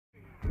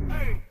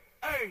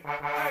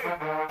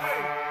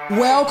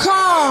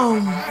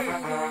Welcome.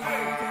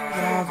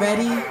 Y'all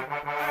ready?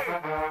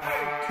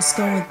 It's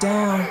going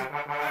down.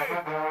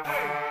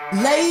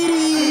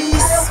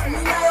 Ladies.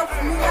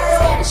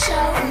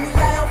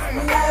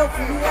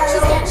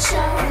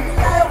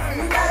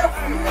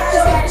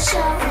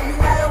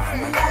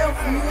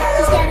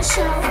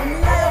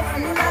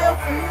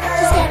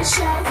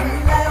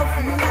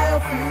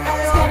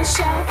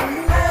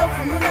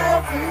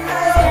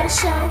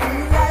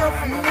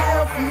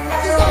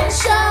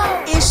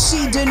 Is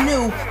she the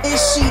new? Is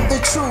she the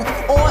truth?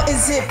 Or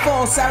is it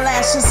false?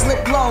 Eyelashes,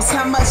 lip gloss.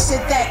 How much did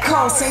that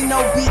cost? Ain't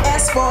no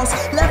BS boss.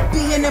 Left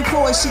being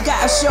employed, she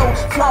got a show.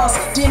 Floss,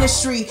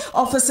 dentistry,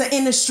 officer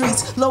in the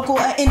streets, local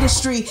or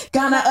industry,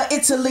 Ghana or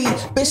Italy,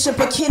 Bishop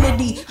or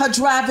Kennedy, her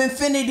drive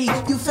infinity.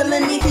 You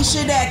feeling me? He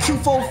should at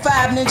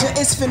Q45 Ninja.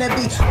 It's finna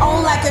be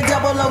on like a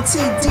double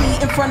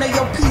OTD in front of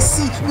your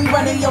PC. We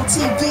running your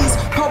TVs,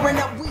 pouring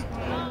up weed.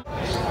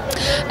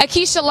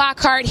 Akisha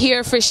Lockhart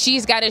here for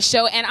She's Got a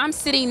Show, and I'm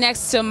sitting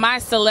next to my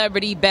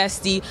celebrity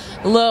bestie,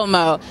 Lil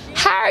Mo.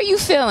 How are you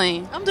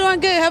feeling? I'm doing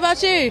good. How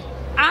about you?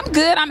 I'm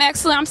good. I'm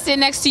excellent. I'm sitting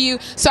next to you.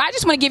 So I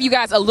just want to give you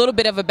guys a little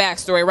bit of a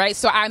backstory, right?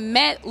 So I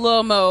met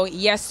Lil Mo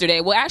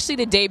yesterday. Well, actually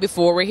the day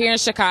before. We're here in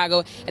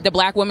Chicago at the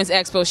Black Women's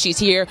Expo. She's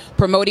here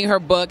promoting her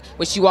book,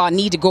 which you all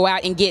need to go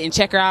out and get and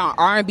check her out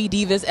on R&B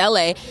Divas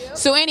LA.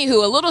 So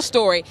anywho, a little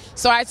story.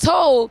 So I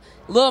told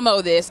Lil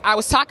Mo this. I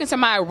was talking to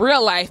my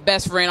real life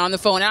best friend on the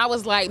phone, and I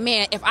was like,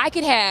 man, if I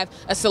could have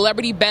a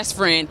celebrity best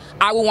friend,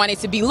 I would want it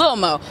to be Lil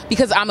Mo,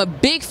 because I'm a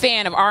big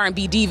fan of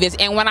R&B divas,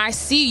 and when I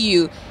see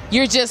you,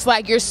 you're just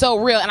like, you're so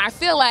real. And I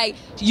feel like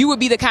you would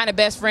be the kind of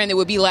best friend that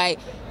would be like,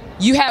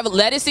 you have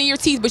lettuce in your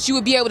teeth, but you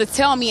would be able to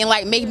tell me and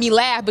like make me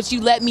laugh, but you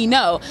let me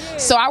know.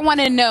 So I want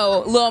to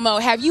know, Lil Mo,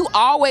 have you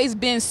always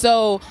been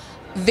so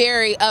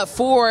very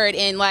forward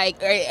and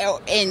like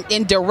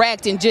and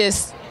direct and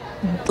just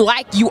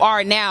like you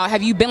are now?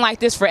 Have you been like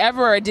this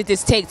forever, or did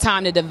this take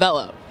time to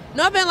develop?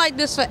 No, I've been like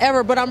this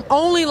forever, but I'm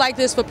only like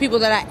this for people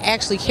that I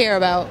actually care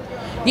about.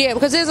 Yeah,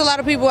 because there's a lot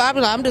of people,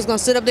 I'm just going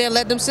to sit up there and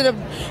let them sit up,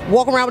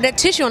 walk around with that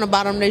tissue on the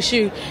bottom of their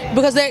shoe,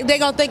 because they're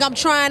going to think I'm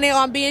trying it or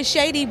I'm being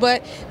shady.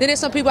 But then there's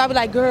some people I'll be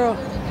like, girl,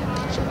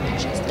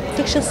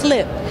 fix your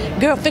slip.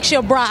 Girl, fix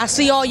your bra. I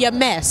see all your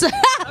mess.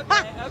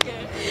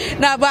 Okay.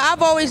 Nah, but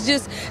I've always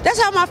just,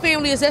 that's how my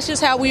family is. That's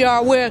just how we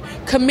are. We're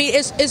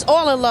comedic. It's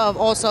all in love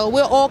also.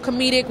 We're all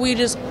comedic. We're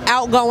just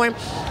outgoing.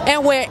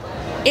 And we're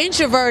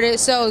introverted.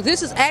 So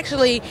this is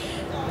actually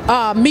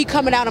me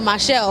coming out of my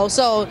shell.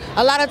 So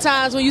a lot of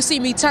times when you see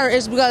me turn,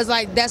 it's because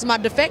like that's my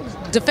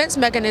defense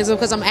mechanism,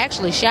 because I'm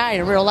actually shy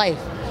in real life.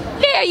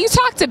 Yeah, you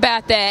talked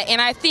about that,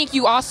 and I think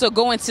you also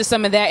go into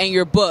some of that in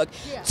your book.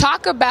 Yeah.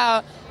 Talk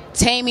about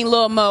taming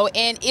Lil Mo,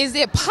 and is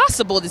it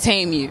possible to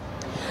tame you?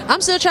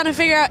 I'm still trying to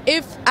figure out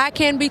if I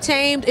can be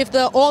tamed, if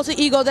the alter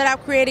ego that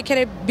I've created can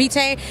it be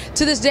tamed.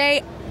 To this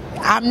day,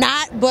 I'm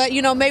not, but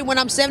you know, maybe when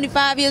I'm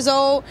 75 years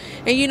old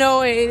and you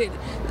know,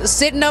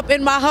 sitting up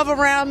in my hover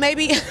round,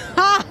 maybe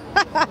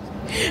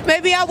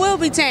maybe I will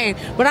be tamed,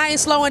 but I ain't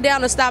slowing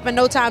down or stopping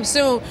no time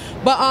soon.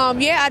 But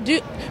yeah, I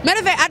do. Matter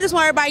of fact, I just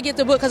want everybody to get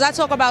the book, because I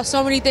talk about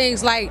so many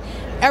things, like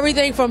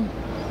everything from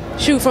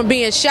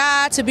being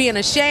shy to being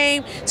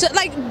ashamed to,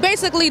 like,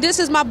 basically this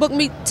is my book,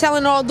 me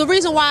telling all the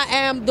reason why I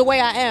am the way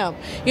I am.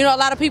 You know, a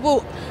lot of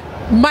people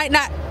might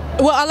not,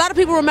 well, a lot of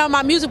people remember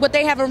my music, but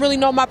they haven't really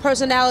known my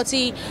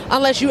personality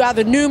unless you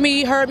either knew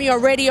me, heard me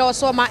on radio, or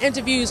saw my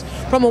interviews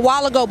from a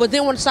while ago. But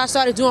then once I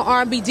started doing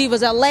R&B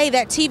Divas LA,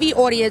 that TV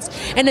audience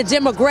and the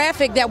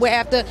demographic that we're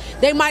after,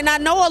 they might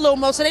not know a little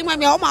more. So they might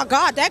be, oh my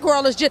God, that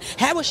girl is just,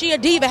 how is she a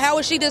diva? How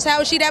is she this?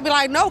 How is she that? Be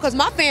like, no, because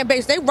my fan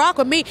base, they rock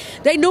with me.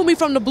 They knew me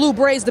from the blue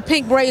braids, the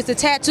pink braids, the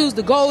tattoos,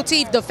 the gold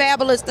teeth, the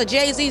Fabulous, the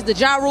Jay-Z's, the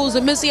Ja Rules,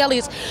 the Missy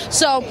Elliott's.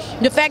 So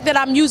the fact that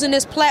I'm using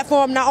this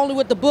platform, not only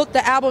with the book,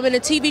 the album, and the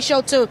TV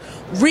show, to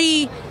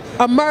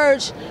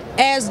re-emerge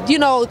as, you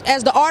know,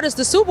 as the artist,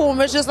 the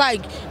superwoman, it's just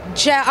like,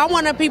 child, I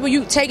want people,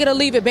 you take it or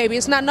leave it, baby.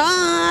 It's not, no,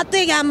 I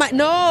think I might,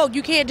 no,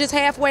 you can't just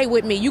halfway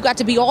with me. You got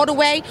to be all the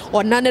way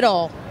or none at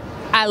all.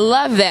 I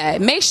love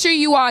that. Make sure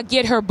you all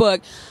get her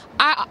book.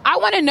 I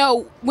want to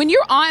know, when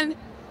you're on,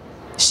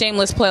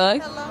 shameless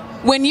plug, hello,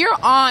 when you're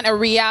on a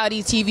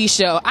reality TV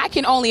show, I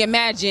can only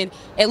imagine,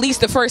 at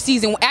least the first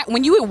season,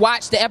 when you would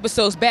watch the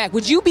episodes back,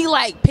 would you be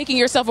like picking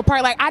yourself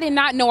apart? Like, I did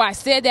not know I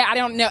said that. I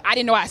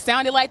didn't know I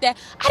sounded like that.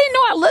 I didn't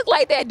know I looked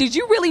like that. Did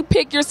you really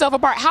pick yourself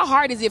apart? How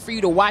hard is it for you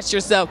to watch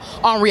yourself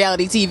on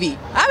reality TV?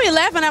 I be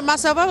laughing at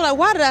myself. I'm like,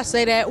 why did I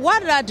say that? Why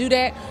did I do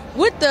that?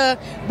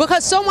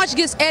 Because so much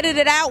gets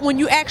edited out when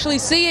you actually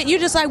see it. You're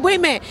just like, wait a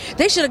minute,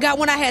 they should have got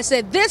when I had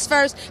said this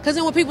first, because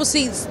then when people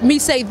see me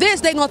say this,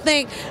 they're going to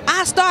think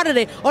I started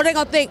it, or they're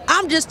going to think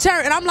I'm just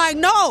turned. And I'm like,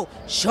 no,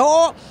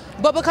 sure.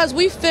 But because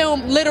we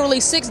film literally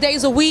 6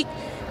 days a week,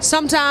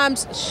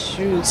 sometimes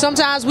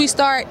we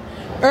start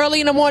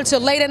early in the morning till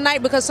late at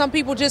night, because some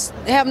people just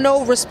have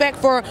no respect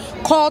for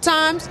call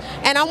times.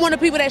 And I'm one of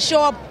the people that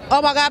show up,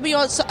 oh my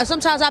God,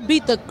 sometimes I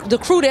beat the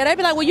crew there. They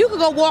be like, well, you could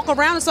go walk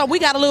around or something. We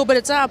got a little bit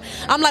of time.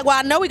 I'm like, well,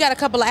 I know we got a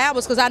couple of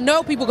hours, because I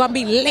know people going to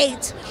be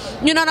late.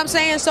 You know what I'm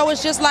saying? So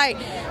it's just like,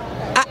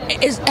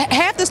 it's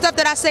half the stuff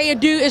that I say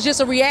and do is just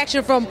a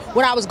reaction from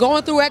what I was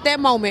going through at that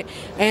moment.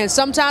 And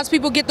sometimes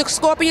people get the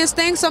scorpion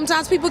sting,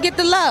 sometimes people get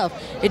the love.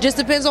 It just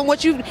depends on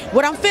what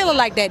I'm feeling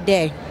like that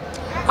day.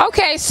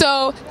 Okay,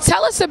 so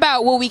tell us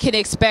about what we can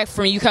expect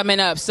from you coming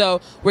up.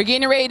 So we're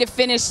getting ready to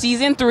finish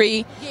season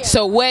 3. Yeah.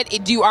 So what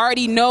do you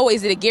already know?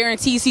 Is it a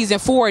guaranteed season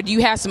 4? Or do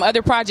you have some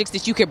other projects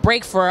that you could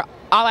break for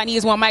All I Need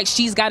Is One Mic?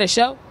 She's got a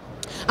show.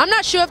 I'm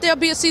not sure if there'll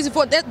be a season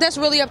 4. That's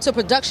really up to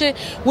production.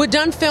 We're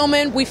done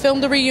filming. We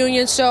filmed the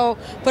reunion. So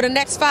for the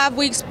next 5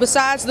 weeks,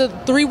 besides the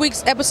 3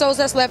 weeks episodes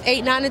that's left,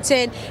 8, 9, and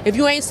 10, if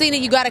you ain't seen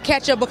it, you got to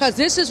catch up, because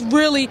this is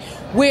really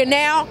where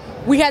now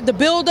we had the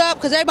build up,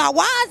 because everybody,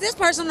 why is this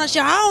person on the show?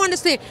 I don't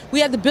understand.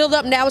 We had the build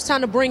up. Now it's time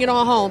to bring it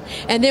on home.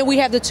 And then we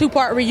have the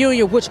 2-part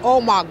reunion, which,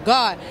 oh my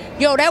God,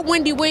 yo, that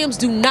Wendy Williams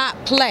do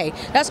not play.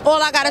 That's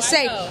all I gotta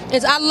say.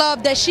 Is I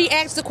love that she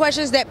asks the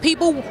questions that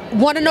people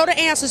want to know the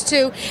answers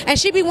to, and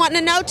she be wanting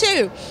to know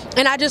too.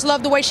 And I just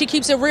love the way she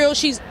keeps it real.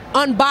 She's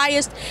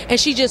unbiased, and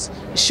she just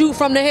shoot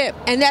from the hip,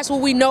 and that's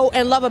what we know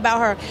and love about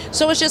her.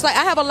 So it's just like,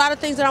 I have a lot of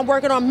things that I'm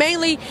working on,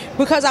 mainly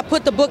because I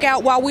put the book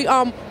out while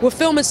we're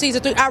filming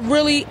season 3. I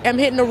really am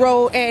hitting the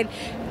road, and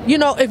you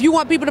know, if you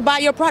want people to buy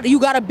your product, you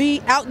got to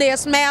be out there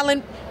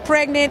smiling,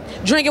 pregnant,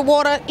 drinking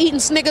water, eating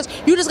Snickers.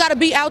 You just got to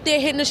be out there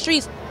hitting the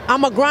streets.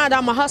 I'm a grinder,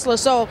 I'm a hustler,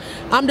 so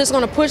I'm just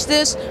gonna push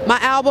this, my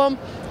album,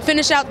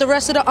 finish out the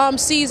rest of the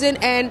season,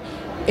 and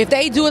if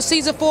they do a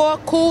season 4,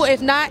 cool.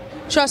 If not,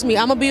 trust me,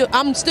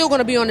 I'm still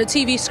gonna be on the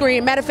TV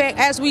screen. Matter of fact,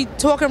 as we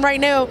talking right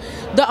now,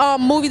 the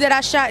movie that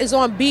I shot is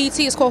on BET.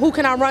 It's called Who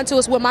Can I Run To?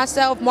 It's with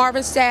myself,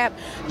 Marvin Sapp,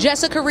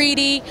 Jessica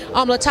Reedy,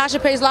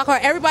 Latasha Paige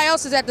Lockhart. Everybody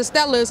else is at the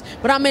Stellars,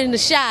 but I'm in the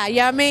Shy. You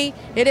know what I mean?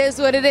 It is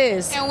what it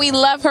is. And we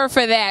love her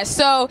for that.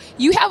 So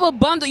you have a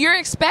bundle you're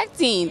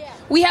expecting. Yeah.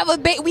 We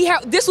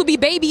have this will be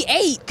baby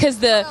 8,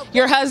 because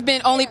your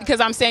husband only, because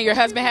I'm saying your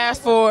husband has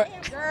 4.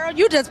 Girl,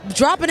 you just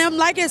dropping them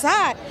like it's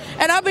hot,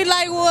 and I'll be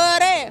like,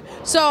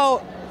 what?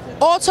 So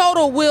all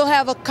total, we'll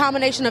have a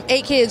combination of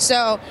 8 kids.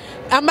 So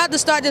I'm about to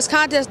start this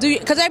contest.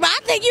 Because everybody, I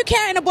think you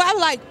carrying a boy. I'm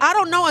like, I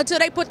don't know until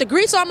they put the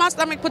grease on my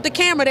stomach, put the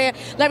camera there,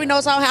 let me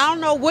know. So I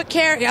don't know what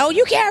carry. Oh,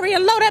 you carry a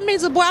low, that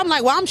means a boy. I'm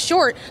like, well, I'm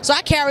short, so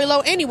I carry low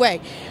anyway.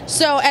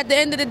 So at the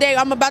end of the day,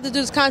 I'm about to do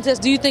this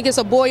contest. Do you think it's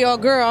a boy or a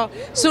girl?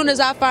 Soon as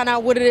I find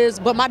out what it is.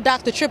 But my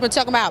doctor tripping,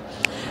 talking about,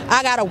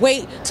 I got to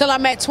wait till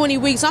I'm at 20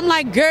 weeks. I'm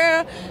like,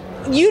 girl,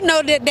 you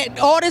know that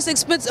all this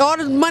expense, all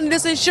this money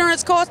this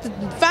insurance costs to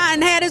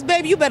find and have this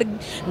baby, you better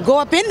go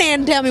up in there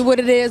and tell me what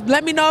it is.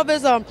 Let me know if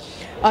it's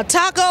a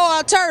taco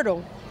or a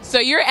turtle. So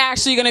you're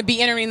actually going to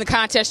be entering the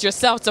contest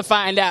yourself to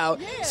find out.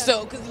 Yeah.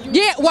 So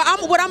what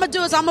I'm gonna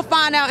do is I'm gonna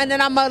find out, and then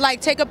I'm gonna like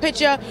take a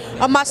picture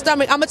of my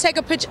stomach. I'm gonna take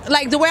a picture,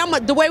 like the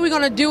way we're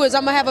gonna do is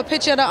I'm gonna have a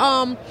picture of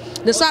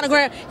the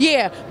sonogram.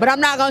 Yeah, but I'm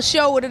not gonna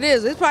show what it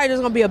is. It's probably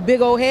just gonna be a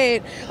big old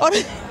head.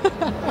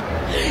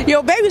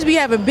 Yo, babies be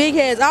having big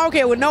heads. I don't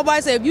care what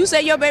nobody say. If you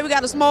say your baby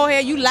got a small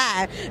head, you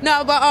lie.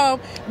 No,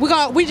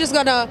 but we just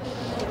gonna.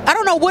 I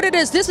don't know what it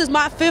is. This is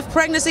my 5th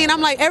pregnancy, and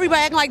I'm like,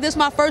 everybody acting like this is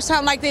my first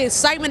time, like the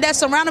excitement that's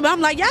surrounding me.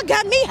 I'm like, y'all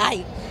got me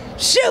hyped.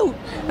 Shoot,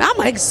 I'm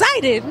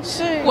excited.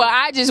 Shoot. Well,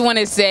 I just want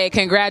to say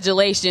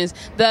congratulations.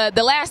 The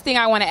last thing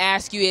I want to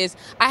ask you is,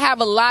 I have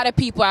a lot of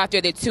people out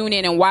there that tune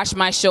in and watch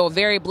my show.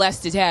 Very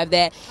blessed to have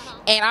that.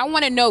 And I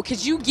want to know,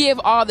 could you give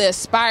all the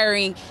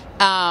aspiring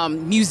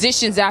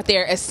musicians out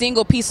there a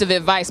single piece of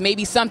advice,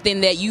 maybe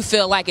something that you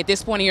feel like at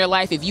this point in your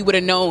life, if you would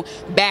have known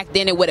back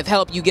then, it would have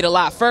helped you get a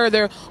lot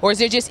further? Or is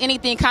there just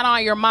anything kind of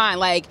on your mind,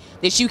 like,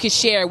 that you could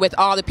share with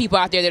all the people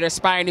out there that are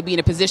aspiring to be in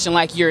a position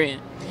like you're in?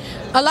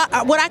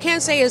 What I can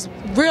say is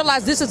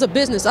realize this is a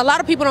business. A lot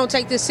of people don't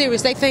take this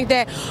serious. They think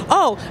that,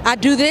 oh, I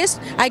do this,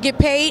 I get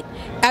paid,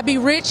 I be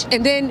rich,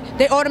 and then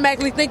they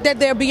automatically think that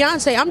they're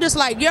Beyonce. I'm just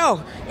like,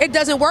 yo, it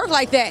doesn't work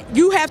like that.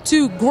 You have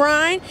to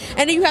grind,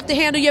 and then you have to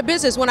handle your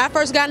business. When I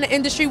first got in the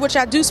industry, which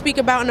I do speak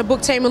about in the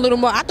book Tame a Little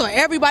More, I thought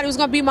everybody was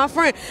gonna be my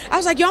friend. I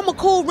was like, yo, I'm a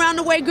cool round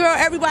the way girl.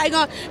 Everybody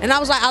gonna, and I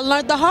was like, I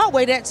learned the hard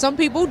way that some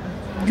people,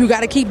 you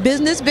got to keep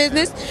business,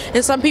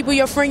 and some people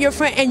your friend,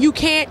 and you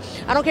can't,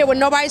 I don't care what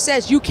nobody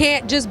says, you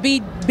can't just be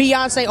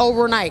Beyonce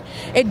overnight.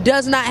 It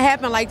does not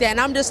happen like that.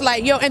 And I'm just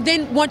like, yo, and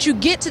then once you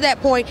get to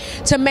that point,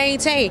 to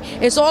maintain,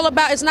 it's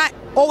not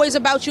always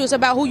about you, it's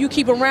about who you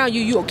keep around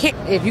you. You can't,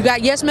 if you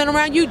got yes men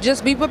around you,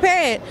 just be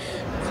prepared.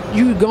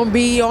 You're gonna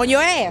be on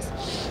your ass.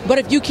 But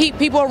if you keep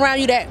people around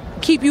you that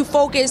keep you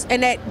focused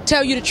and that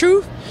tell you the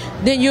truth,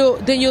 then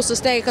you'll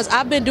sustain. Because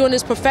I've been doing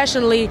this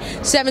professionally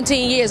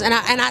 17 years, and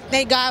I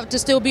thank God to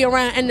still be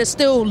around and to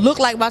still look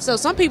like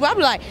myself. Some people, I'll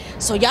be like,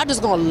 so y'all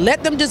just gonna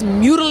let them just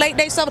mutilate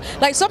themselves?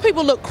 Like, some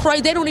people look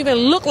crazy. They don't even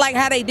look like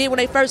how they did when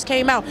they first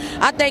came out.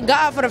 I thank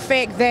God for the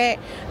fact that,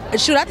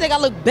 shoot, I think I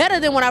look better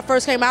than when I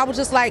first came out. I was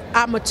just like,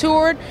 I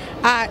matured.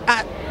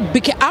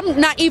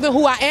 I'm not even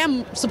who I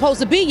am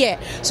supposed to be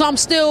yet. So I'm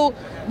still,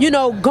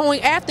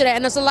 going after that.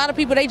 And there's a lot of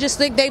people, they just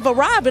think they've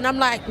arrived. And I'm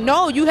like,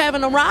 no, you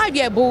haven't arrived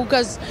yet, boo.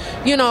 Because,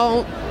 you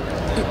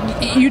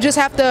just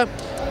have to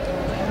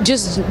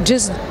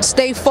just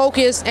stay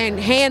focused and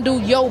handle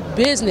your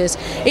business.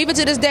 Even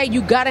to this day,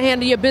 you gotta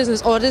handle your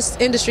business, or this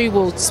industry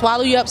will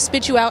swallow you up,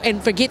 spit you out,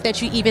 and forget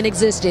that you even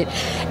existed.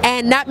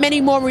 And not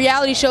many more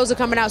reality shows are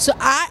coming out. So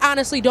I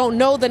honestly don't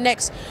know the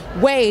next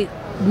way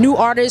new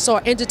artists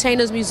or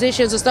entertainers,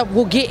 musicians and stuff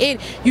will get in.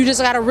 You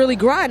just gotta really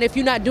grind. If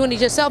you're not doing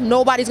it yourself,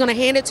 nobody's gonna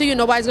hand it to you.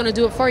 Nobody's gonna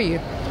do it for you.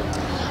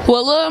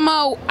 Well, Lil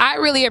Mo, I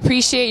really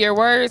appreciate your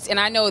words, and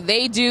I know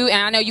they do,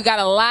 and I know you got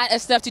a lot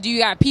of stuff to do. You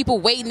got people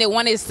waiting that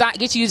want to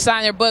get you to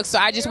sign their book. So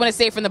I just want to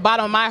say from the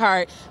bottom of my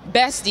heart,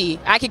 bestie,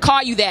 I can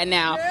call you that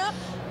now. Yeah.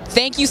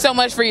 Thank you so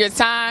much for your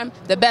time.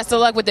 The best of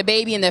luck with the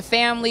baby and the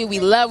family. We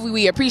love you.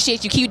 We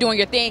appreciate you. Keep doing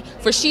your thing.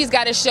 For She's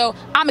Got a Show,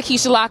 I'm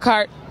Akisha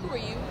Lockhart. Who are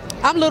you?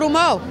 I'm Lil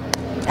Mo.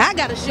 I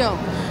got a show.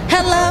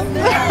 Hello.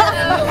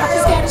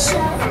 She's got a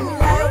show.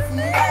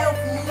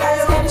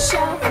 She's got a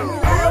show.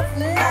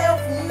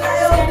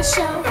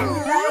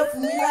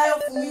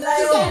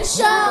 She's got a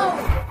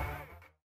show.